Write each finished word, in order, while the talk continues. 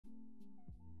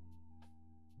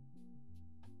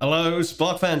Hello,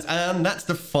 Spark fans, and that's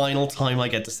the final time I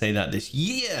get to say that this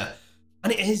year.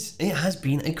 And it has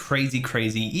been a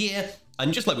crazy year.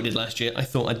 And just like we did last year, I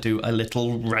thought I'd do a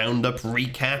little roundup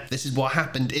recap. This is what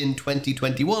happened in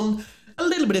 2021. A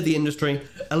little bit of the industry,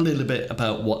 a little bit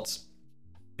about what's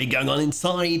been going on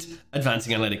inside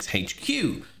Advancing Analytics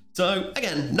HQ. So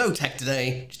again, no tech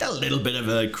today, just a little bit of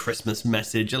a Christmas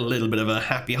message, a little bit of a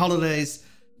happy holidays.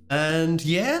 And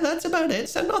yeah, that's about it.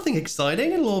 So nothing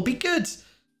exciting, it'll all be good.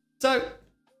 So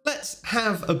let's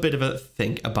have a bit of a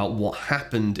think about what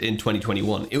happened in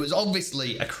 2021. It was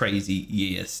obviously a crazy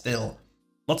year still.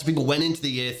 Lots of people went into the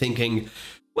year thinking,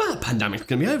 well, the pandemic's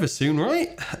going to be over soon, right?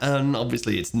 And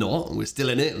obviously it's not. We're still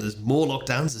in it. There's more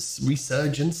lockdowns, there's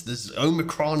resurgence, there's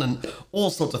Omicron and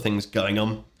all sorts of things going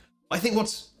on. I think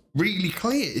what's really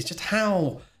clear is just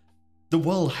how the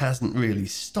world hasn't really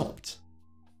stopped.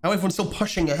 How everyone's still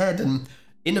pushing ahead and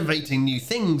innovating new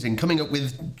things and coming up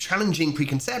with challenging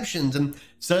preconceptions. And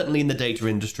certainly in the data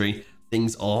industry,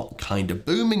 things are kind of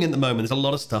booming at the moment. There's a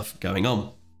lot of stuff going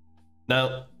on.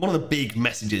 Now, one of the big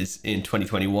messages in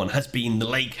 2021 has been the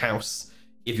Lakehouse.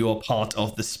 If you're part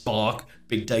of the Spark,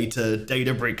 big data,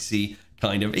 Databricks-y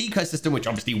kind of ecosystem, which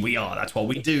obviously we are, that's what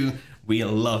we do. We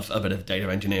love a bit of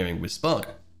data engineering with Spark.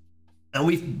 And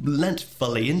we've lent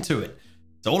fully into it.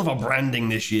 So all of our branding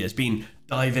this year has been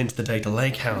dive into the data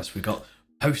Lakehouse. We've got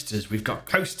posters, we've got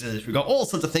coasters, we've got all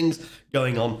sorts of things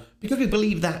going on because we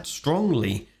believe that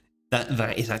strongly that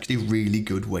that is actually a really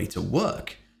good way to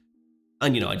work.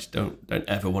 And you know, I just don't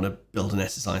ever want to build an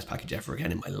SSIS package ever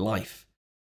again in my life.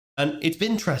 And it's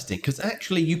been interesting because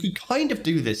actually you could kind of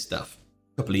do this stuff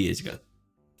a couple of years ago,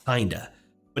 kinda,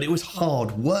 but it was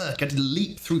hard work. I had to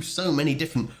leap through so many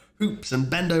different hoops and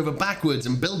bend over backwards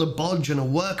and build a bodge and a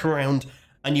workaround,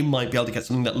 and you might be able to get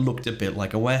something that looked a bit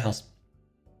like a warehouse.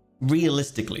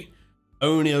 Realistically,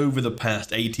 only over the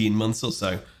past 18 months or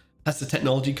so has the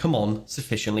technology come on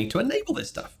sufficiently to enable this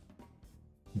stuff.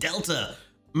 Delta,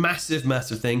 massive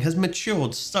thing, has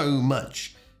matured so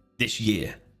much this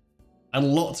year.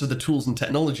 And lots of the tools and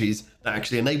technologies that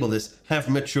actually enable this have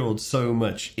matured so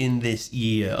much in this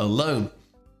year alone.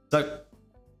 So,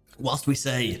 whilst we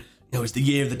say, you know, it's the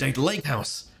year of the data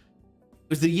lakehouse, it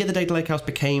was the year the data lakehouse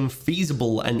became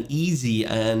feasible and easy,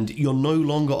 and you're no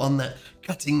longer on that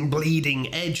cutting,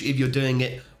 bleeding edge if you're doing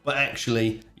it, but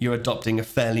actually you're adopting a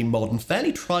fairly modern,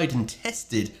 fairly tried and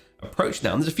tested approach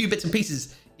now. And there's a few bits and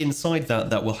pieces inside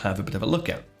that we'll have a bit of a look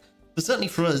at. But certainly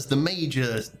for us, the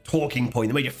major talking point,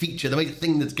 the major feature, the major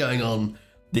thing that's going on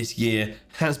this year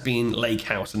has been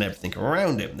Lakehouse and everything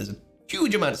around it. There's a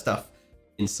huge amount of stuff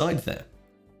inside there.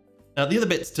 Now, the other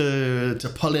bits to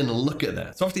pull in and look at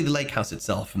there. So obviously the Lakehouse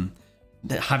itself and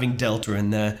having Delta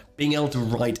in there, being able to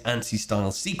write ANSI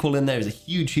style SQL in there is a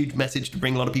huge message to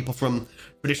bring a lot of people from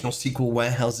traditional SQL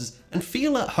warehouses and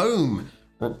feel at home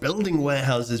or building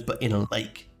warehouses, but in a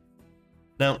lake.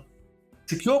 Now,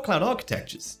 secure cloud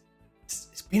architectures,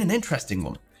 it's been an interesting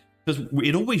one because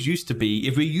it always used to be,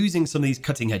 if we're using some of these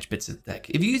cutting edge bits of tech,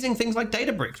 if you're using things like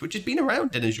Databricks, which has been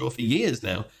around in Azure for years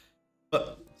now,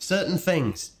 but certain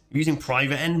things, using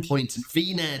private endpoints and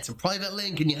VNets and private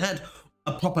link, and you had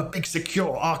a proper big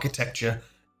secure architecture,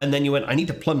 and then you went, I need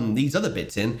to plumb these other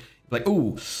bits in, like,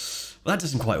 oh, well, that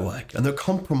doesn't quite work. And there are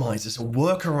compromises or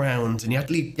workarounds, and you had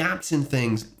to leave gaps in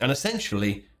things. And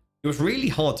essentially, it was really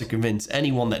hard to convince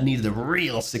anyone that needed a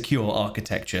real secure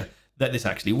architecture that this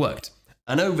actually worked.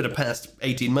 And over the past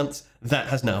 18 months, that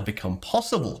has now become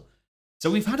possible.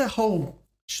 So we've had a whole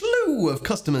slew of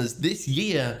customers this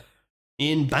year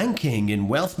in banking, in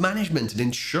wealth management and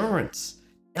insurance,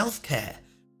 healthcare,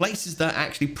 places that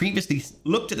actually previously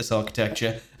looked at this architecture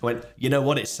and went, you know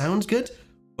what, it sounds good,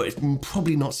 but it's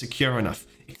probably not secure enough.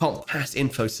 It can't pass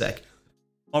InfoSec.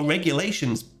 Our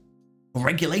regulations,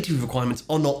 regulatory requirements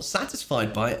are not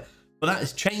satisfied by it, but that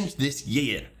has changed this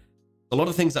year. A lot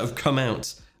of things that have come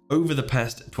out over the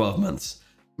past 12 months,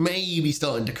 maybe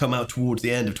starting to come out towards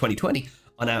the end of 2020,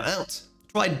 are now out.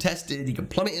 Tried and tested, you can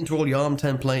plumb it into all your ARM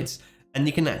templates, and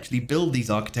you can actually build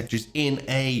these architectures in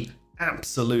a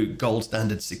absolute gold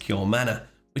standard secure manner,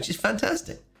 which is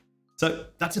fantastic. So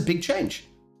that's a big change.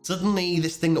 Suddenly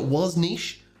this thing that was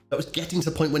niche, that was getting to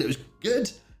the point when it was good,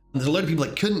 and there's a load of people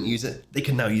that couldn't use it, they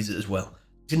can now use it as well.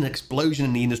 It's an explosion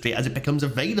in the industry as it becomes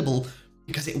available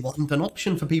because it wasn't an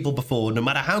option for people before, no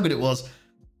matter how good it was.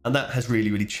 And that has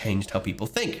really changed how people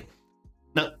think.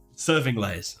 Now, serving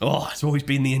layers. Oh, it's always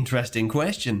been the interesting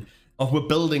question of we're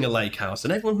building a lakehouse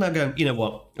and everyone's now going, you know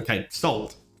what? Okay,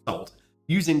 sold.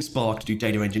 Using Spark to do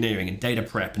data engineering and data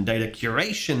prep and data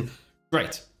curation.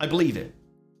 Great, I believe it.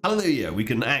 Hallelujah, we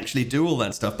can actually do all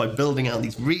that stuff by building out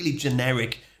these really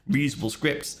generic, reusable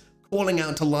scripts, calling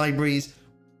out to libraries,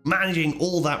 managing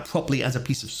all that properly as a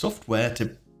piece of software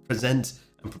to present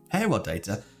and prepare our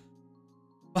data.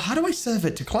 But how do I serve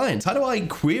it to clients? How do I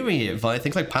query it via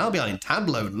things like Power BI and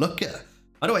Tableau and Looker?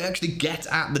 How do I actually get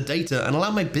at the data and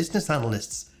allow my business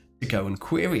analysts to go and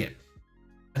query it?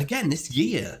 And again, this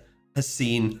year has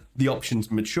seen the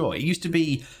options mature. It used to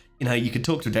be, you know, you could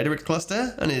talk to a Databricks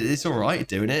cluster and it's all right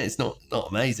doing it. It's not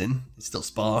amazing. It's still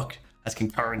Spark, has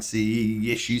concurrency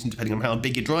issues, and depending on how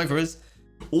big your driver is.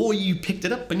 Or you picked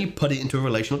it up and you put it into a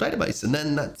relational database, and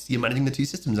then you're managing the two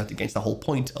systems. That's against the whole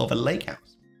point of a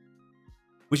lakehouse.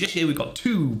 Which this year we've got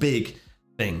two big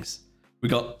things. We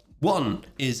got one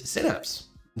is Synapse.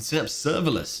 And Synapse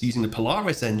serverless, using the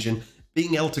Polaris engine,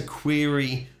 being able to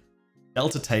query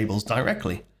Delta tables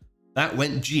directly. That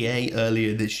went GA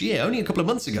earlier this year, only a couple of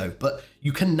months ago, but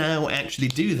you can now actually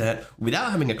do that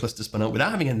without having a cluster spun up,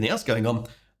 without having anything else going on,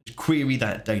 to query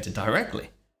that data directly.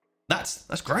 That's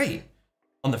great.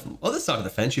 On the other side of the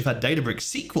fence, you've had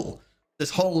Databricks SQL,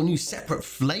 this whole new separate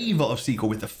flavor of SQL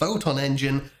with the Photon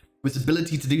engine, with the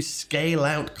ability to do scale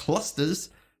out clusters,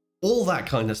 all that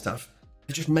kind of stuff.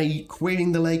 It just made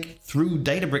querying the lake through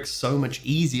Databricks so much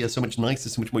easier, so much nicer,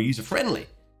 so much more user friendly.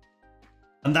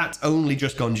 And that's only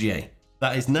just gone GA.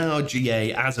 That is now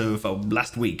GA as of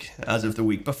last week, as of the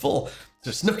week before. So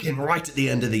snuck in right at the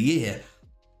end of the year.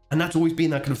 And that's always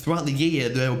been that kind of throughout the year,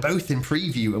 they were both in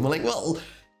preview. And we're like, well,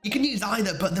 you can use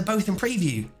either, but they're both in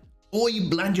preview. Or you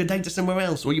land your data somewhere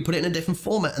else, or you put it in a different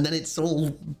format, and then it's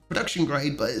all production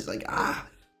grade, but it's like,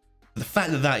 The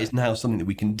fact that that is now something that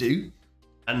we can do,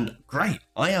 and great,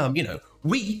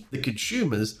 we, the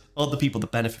consumers, are the people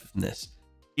that benefit from this.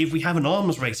 If we have an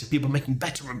arms race of people making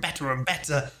better and better and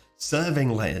better serving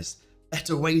layers,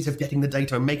 better ways of getting the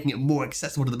data and making it more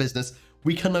accessible to the business,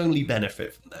 we can only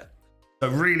benefit from that. So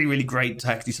really, really great to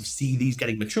actually sort of see these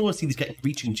getting mature, see these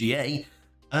reaching GA,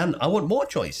 and I want more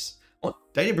choice.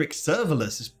 Databricks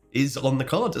serverless is on the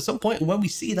cards at some point, and when we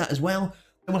see that as well,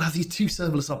 then we'll have these two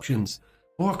serverless options,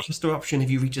 or a cluster option if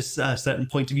you reach a certain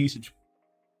point of usage.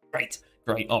 Great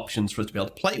options for us to be able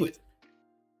to play with.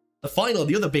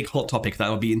 The other big hot topic that I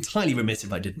would be entirely remiss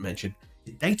if I didn't mention,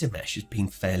 is data mesh has been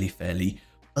fairly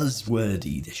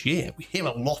buzzwordy this year. We hear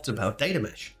a lot about data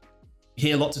mesh. We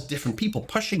hear lots of different people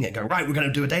pushing it, going, right, we're going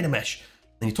to do a data mesh.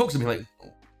 And you talk to me like,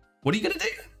 what are you going to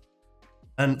do?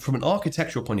 And from an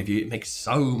architectural point of view, it makes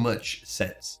so much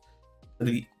sense.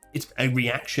 It's a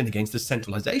reaction against the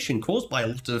centralization caused by a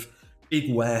lot of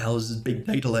big warehouses, big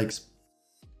data lakes,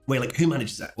 where like, who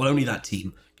manages that? Well, only that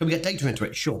team. Can we get data into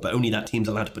it? Sure, but only that team's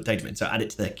allowed to put data in, so add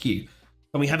it to their queue.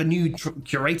 Can we have a new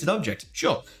curated object?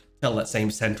 Sure, tell that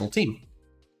same central team.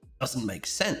 Doesn't make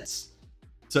sense.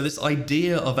 So this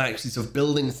idea of actually sort of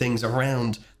building things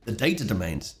around the data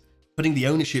domains, putting the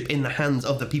ownership in the hands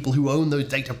of the people who own those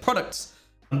data products,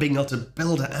 and being able to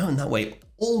build it out in that way,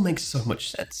 all makes so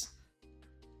much sense.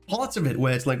 Parts of it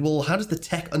where it's like, well, how does the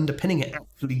tech underpinning it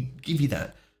actually give you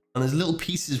that? And there's little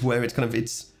pieces where it's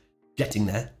getting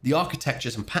there. The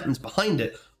architectures and patterns behind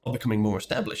it are becoming more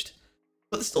established.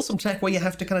 But there's still some tech where you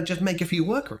have to kind of just make a few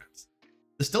workarounds.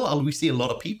 We see a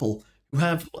lot of people who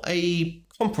have a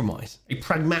compromise, a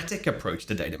pragmatic approach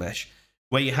to data mesh,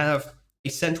 where you have a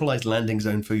centralized landing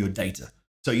zone for your data.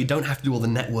 So you don't have to do all the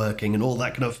networking and all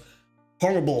that kind of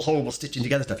horrible stitching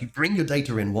together stuff. You bring your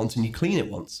data in once and you clean it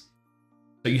once.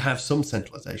 So you have some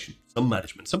centralization, some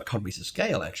management, some economies of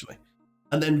scale, actually.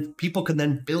 And then people can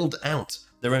then build out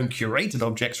their own curated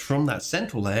objects from that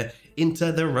central layer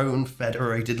into their own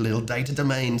federated little data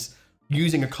domains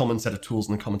using a common set of tools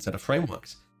and a common set of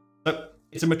frameworks. So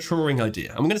it's a maturing idea.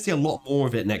 And we're going to see a lot more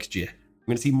of it next year.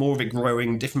 We're going to see more of it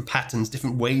growing, different patterns,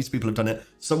 different ways people have done it,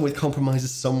 some with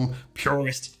compromises, some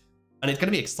purist. And it's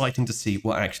going to be exciting to see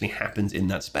what actually happens in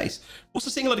that space. We're also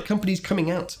seeing a lot of companies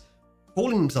coming out,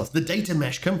 calling themselves the data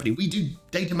mesh company. We do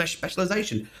data mesh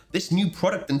specialization. This new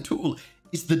product and tool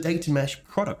is the data mesh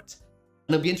product.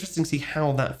 And it'll be interesting to see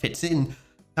how that fits in,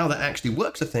 how that actually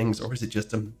works with things, or is it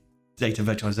just a data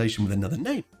virtualization with another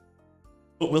name?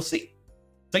 But we'll see.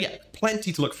 So yeah,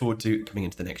 plenty to look forward to coming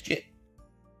into the next year.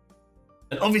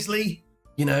 And obviously,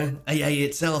 AA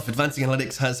itself, Advancing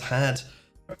Analytics, has had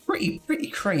a pretty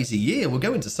crazy year. We'll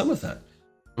go into some of that.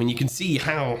 I mean, you can see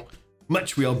how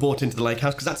much we are bought into the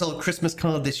Lakehouse, because that's our Christmas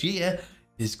card this year,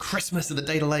 is Christmas at the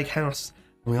Data Lakehouse.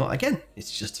 And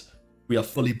we are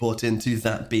fully bought into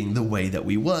that being the way that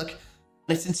we work.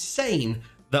 And it's insane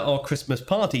that our Christmas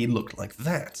party looked like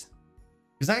that.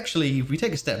 Because actually, if we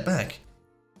take a step back,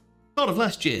 start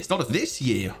of this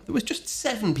year, there was just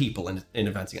 7 people in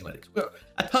Advancing Analytics. We're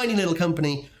a tiny little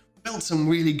company, built some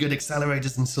really good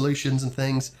accelerators and solutions and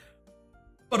things,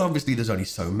 but obviously there's only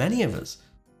so many of us.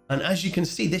 And as you can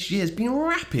see, this year has been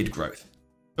rapid growth.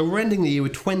 So we're ending the year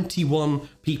with 21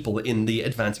 people in the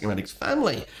advanced analytics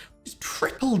family. It's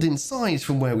tripled in size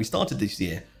from where we started this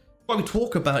year. Why we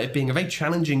talk about it being a very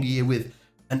challenging year with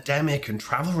pandemic and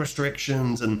travel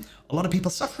restrictions and a lot of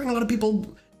people suffering, a lot of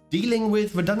people dealing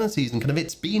with redundancies, and kind of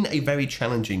it's been a very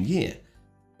challenging year.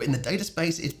 But in the data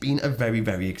space, it's been a very,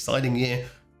 very exciting year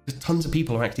because tons of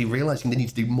people are actually realizing they need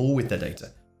to do more with their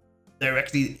data. They're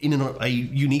actually in a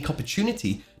unique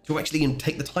opportunity to actually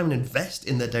take the time and invest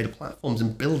in their data platforms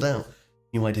and build out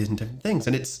new ideas and different things.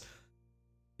 And it's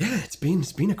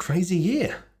been a crazy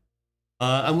year.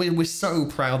 And we're so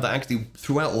proud that actually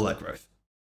throughout all that growth,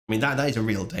 I mean, that is a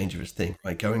real dangerous thing,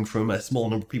 right? Going from a small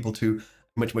number of people to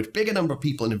a much, much bigger number of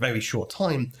people in a very short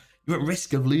time, you're at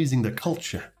risk of losing the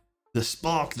culture, the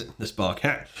spark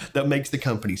that makes the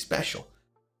company special.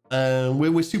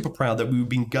 We're super proud that we've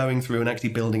been going through and actually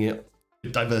building it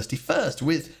with diversity first,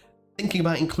 with thinking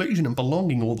about inclusion and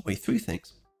belonging all the way through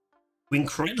things. We're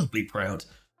incredibly proud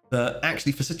that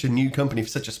actually for such a new company, for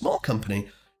such a small company,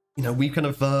 you know, we've kind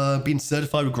of been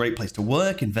certified a great place to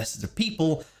work, investors of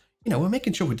people. You know, we're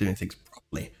making sure we're doing things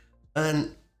properly.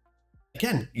 And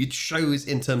again, it shows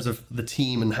in terms of the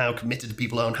team and how committed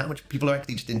people are and how much people are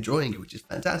actually just enjoying it, which is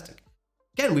fantastic.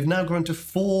 Again, we've now grown to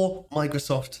 4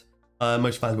 Microsoft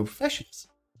most valuable professionals,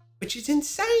 which is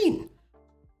insane.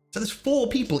 So there's 4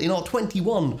 people in our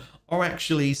 21 are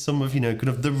actually some of, you know, kind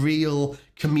of the real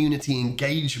community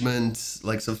engagement,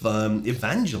 like sort of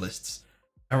evangelists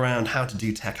around how to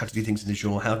do tech, how to do things in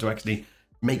Azure, how to actually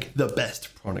make the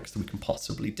best products that we can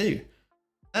possibly do.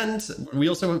 And we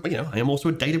also, you know, I am also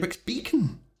a Databricks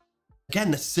beacon.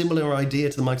 Again, a similar idea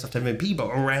to the Microsoft MVP, but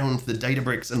around the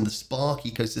Databricks and the Spark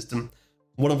ecosystem,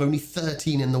 one of only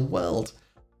 13 in the world.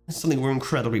 It's something we're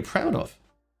incredibly proud of.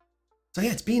 So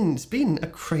yeah, it's been a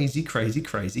crazy, crazy,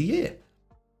 crazy year.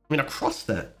 I mean, across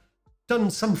that,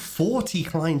 done some 40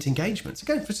 client engagements.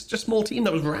 Again, for such a small team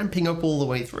that was ramping up all the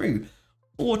way through.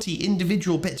 40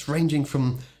 individual bits ranging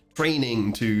from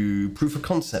training to proof of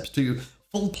concepts to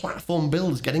full platform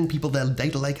builds, getting people their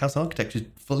data lakehouse architecture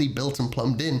fully built and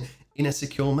plumbed in a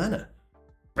secure manner.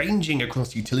 Ranging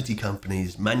across utility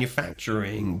companies,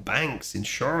 manufacturing, banks,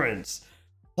 insurance,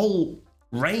 whole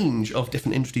range of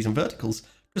different industries and verticals.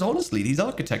 Because honestly, these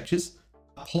architectures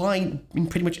apply in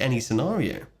pretty much any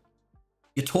scenario.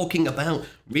 You're talking about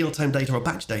real-time data or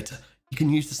batch data. You can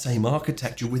use the same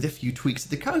architecture with a few tweaks to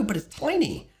the code, but it's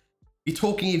tiny. You're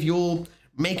talking if you're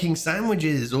making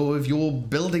sandwiches or if you're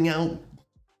building out,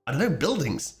 I don't know,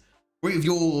 buildings, or if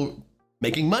you're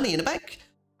making money in a bank.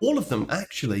 All of them,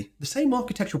 actually, the same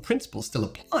architectural principles still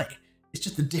apply. It's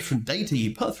just the different data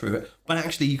you put through it, but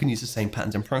actually you can use the same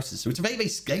patterns and processes. So it's very, very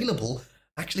scalable.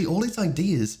 Actually, all these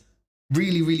ideas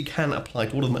really, really can apply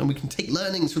to all of them, and we can take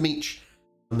learnings from each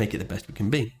and make it the best we can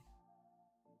be.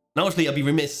 Now, obviously, I'd be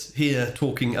remiss here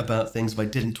talking about things if I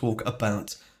didn't talk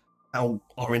about how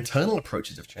our internal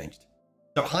approaches have changed.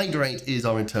 So Hydra is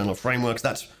our internal frameworks.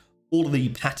 That's all of the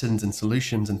patterns and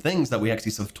solutions and things that we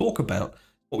actually sort of talk about,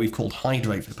 what we've called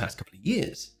Hydra for the past couple of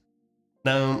years.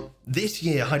 Now, this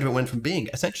year, Hydra went from being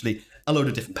essentially a load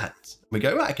of different patterns. We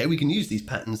go, right, okay, we can use these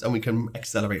patterns and we can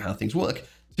accelerate how things work,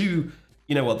 to,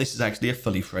 you know what, this is actually a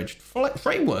fully fledged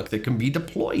framework that can be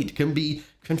deployed, can be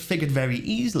configured very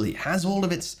easily, has all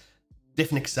of its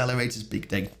different accelerators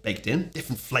baked in,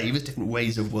 different flavors, different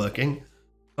ways of working.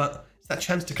 But it's that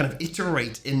chance to kind of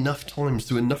iterate enough times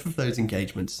through enough of those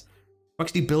engagements to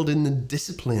actually build in the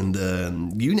discipline,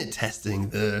 the unit testing,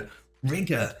 the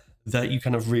rigor that you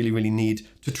kind of really, really need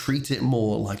to treat it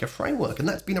more like a framework. And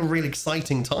that's been a really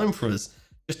exciting time for us,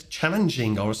 just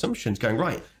challenging our assumptions, going,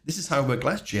 right, this is how it worked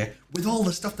last year. With all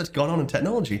the stuff that's gone on in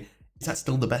technology, is that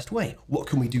still the best way? What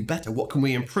can we do better? What can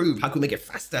we improve? How can we make it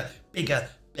faster, bigger,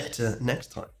 better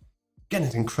next time? Again,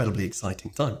 it's an incredibly exciting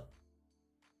time.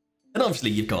 And obviously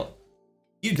you've got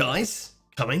you guys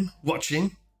coming,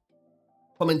 watching,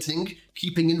 commenting,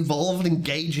 keeping involved,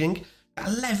 engaging.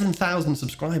 11,000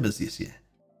 subscribers this year,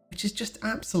 which is just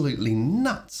absolutely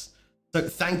nuts. So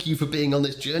thank you for being on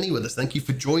this journey with us. Thank you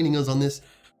for joining us on this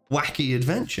wacky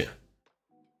adventure.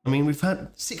 I mean, we've had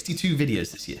 62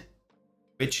 videos this year,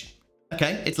 which,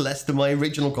 okay, it's less than my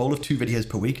original goal of 2 videos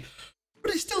per week,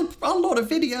 but it's still a lot of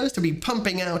videos to be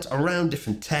pumping out around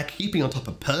different tech, keeping on top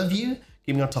of Purview,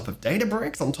 keeping on top of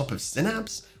Databricks, on top of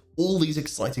Synapse, all these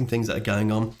exciting things that are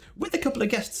going on with a couple of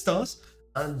guest stars.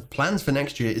 And plans for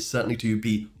next year is certainly to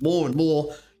be more and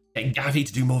more, getting Gavi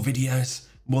to do more videos,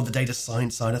 more of the data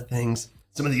science side of things.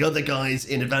 Some of the other guys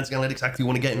in advanced analytics actually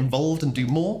want to get involved and do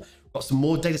more. Got some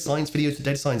more data science videos to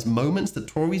data science moments that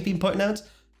Tori's been putting out.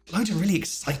 Loads of really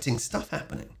exciting stuff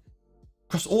happening.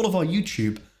 Across all of our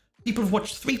YouTube, people have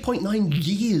watched 3.9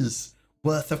 years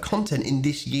worth of content in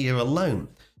this year alone,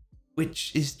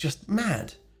 which is just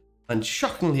mad. And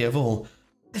shockingly of all,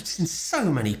 I've seen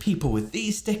so many people with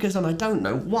these stickers and I don't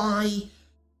know why.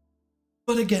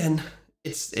 But again,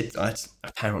 it's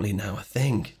apparently now a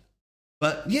thing.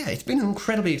 But yeah, it's been an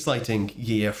incredibly exciting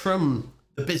year from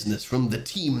the business, from the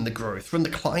team and the growth, from the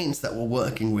clients that we're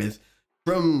working with,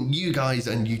 from you guys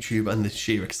and YouTube and the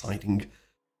sheer exciting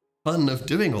fun of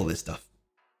doing all this stuff.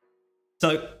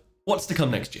 So what's to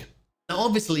come next year? Now,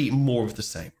 obviously more of the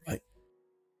same, right?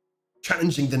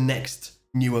 Challenging the next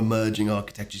new emerging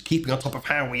architectures, keeping on top of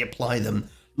how we apply them,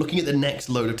 looking at the next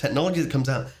load of technology that comes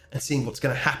out and seeing what's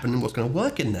going to happen and what's going to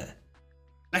work in there.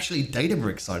 Especially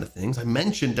Databricks side of things. I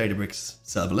mentioned Databricks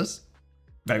serverless.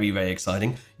 Very, very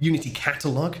exciting. Unity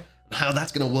catalog, how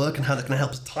that's going to work and how that's going to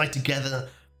help us tie together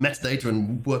metadata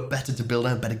and work better to build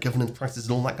out better governance practices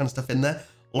and all that kind of stuff in there.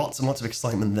 Lots and lots of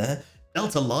excitement there.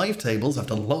 Delta live tables, I've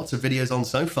done lots of videos on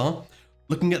so far.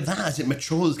 Looking at that as it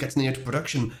matures, gets near to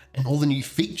production, and all the new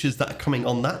features that are coming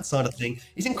on that side of thing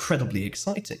is incredibly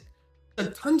exciting. So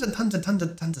tons and tons and tons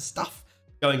and tons of stuff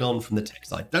going on from the tech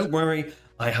side. Don't worry,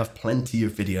 I have plenty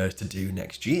of videos to do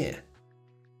next year.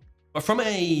 But from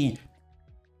a,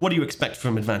 what do you expect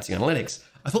from Advancing Analytics?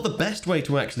 I thought the best way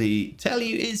to actually tell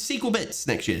you is SQL Bits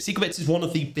next year. SQL Bits is one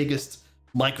of the biggest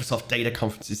Microsoft data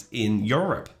conferences in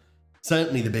Europe.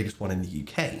 Certainly the biggest one in the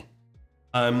UK.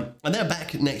 And they're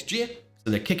back next year. So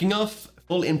they're kicking off a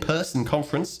full in-person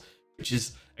conference, which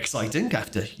is exciting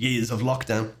after years of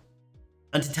lockdown.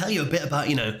 And to tell you a bit about,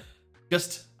 you know,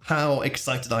 just how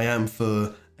excited I am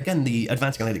for, again, the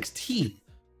Advancing Analytics team.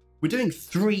 We're doing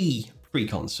 3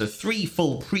 pre-cons, so 3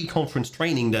 full pre-conference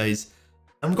training days.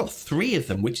 And we've got 3 of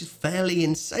them, which is fairly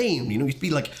insane. You know, you'd be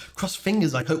like, cross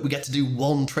fingers, I hope we get to do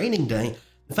 1 training day.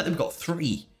 The fact that we've got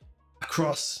 3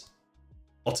 across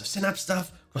lots of Synapse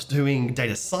stuff, across doing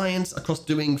data science, across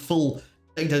doing full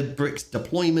Databricks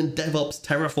deployment, DevOps,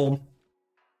 Terraform,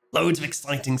 loads of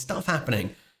exciting stuff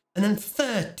happening. And then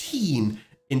 13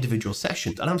 individual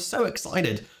sessions. And I'm so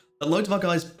excited that loads of our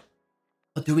guys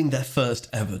are doing their first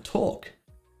ever talk.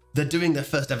 They're doing their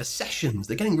first ever sessions.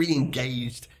 They're getting really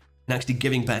engaged and actually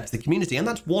giving back to the community. And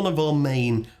that's one of our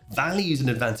main values in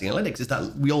Advancing Analytics, is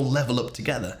that we all level up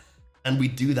together. And we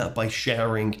do that by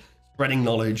sharing, spreading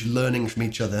knowledge, learning from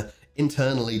each other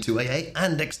internally to AA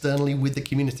and externally with the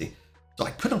community. So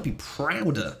I could not be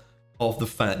prouder of the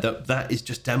fact that that is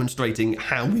just demonstrating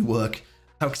how we work,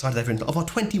 how excited everyone is. Of our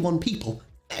 21 people,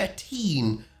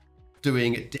 13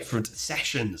 doing different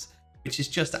sessions, which is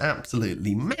just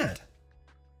absolutely mad.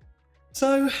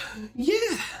 So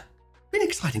yeah, been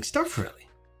exciting stuff really.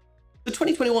 The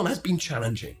 2021 has been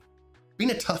challenging.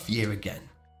 Been a tough year again.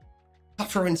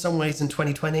 Tougher in some ways than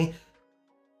 2020,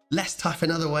 less tough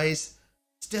in other ways.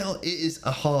 Still, it is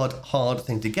a hard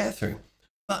thing to get through.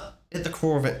 But at the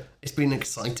core of it, it's been an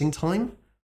exciting time.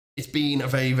 It's been a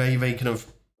very, very, very kind of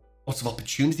lots of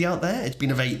opportunity out there. It's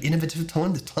been a very innovative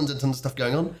time. There's tons and tons of stuff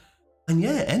going on. And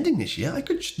yeah, ending this year, I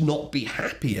could just not be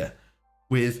happier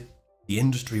with the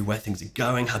industry, where things are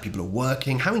going, how people are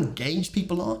working, how engaged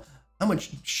people are, how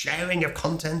much sharing of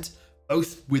content,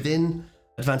 both within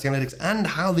Advancing Analytics and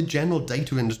how the general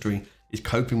data industry is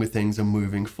coping with things and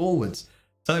moving forwards.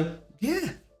 So yeah,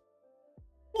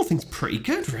 all things pretty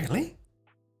good, really.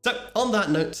 So on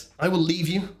that note, I will leave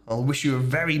you. I'll wish you a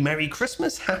very Merry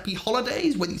Christmas, Happy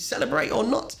Holidays, whether you celebrate or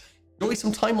not. Enjoy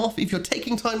some time off if you're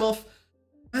taking time off.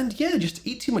 And yeah, just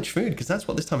eat too much food, because that's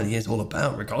what this time of the year is all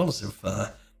about, regardless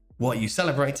of what you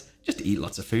celebrate. Just eat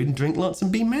lots of food and drink lots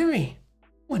and be merry.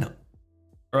 Why not?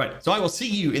 All right, so I will see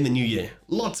you in the new year.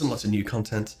 Lots and lots of new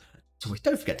content. So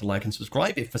don't forget to like and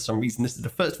subscribe if for some reason this is the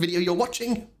first video you're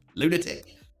watching.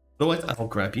 Lunatic. Otherwise, I'll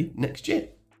grab you next year.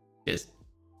 Cheers.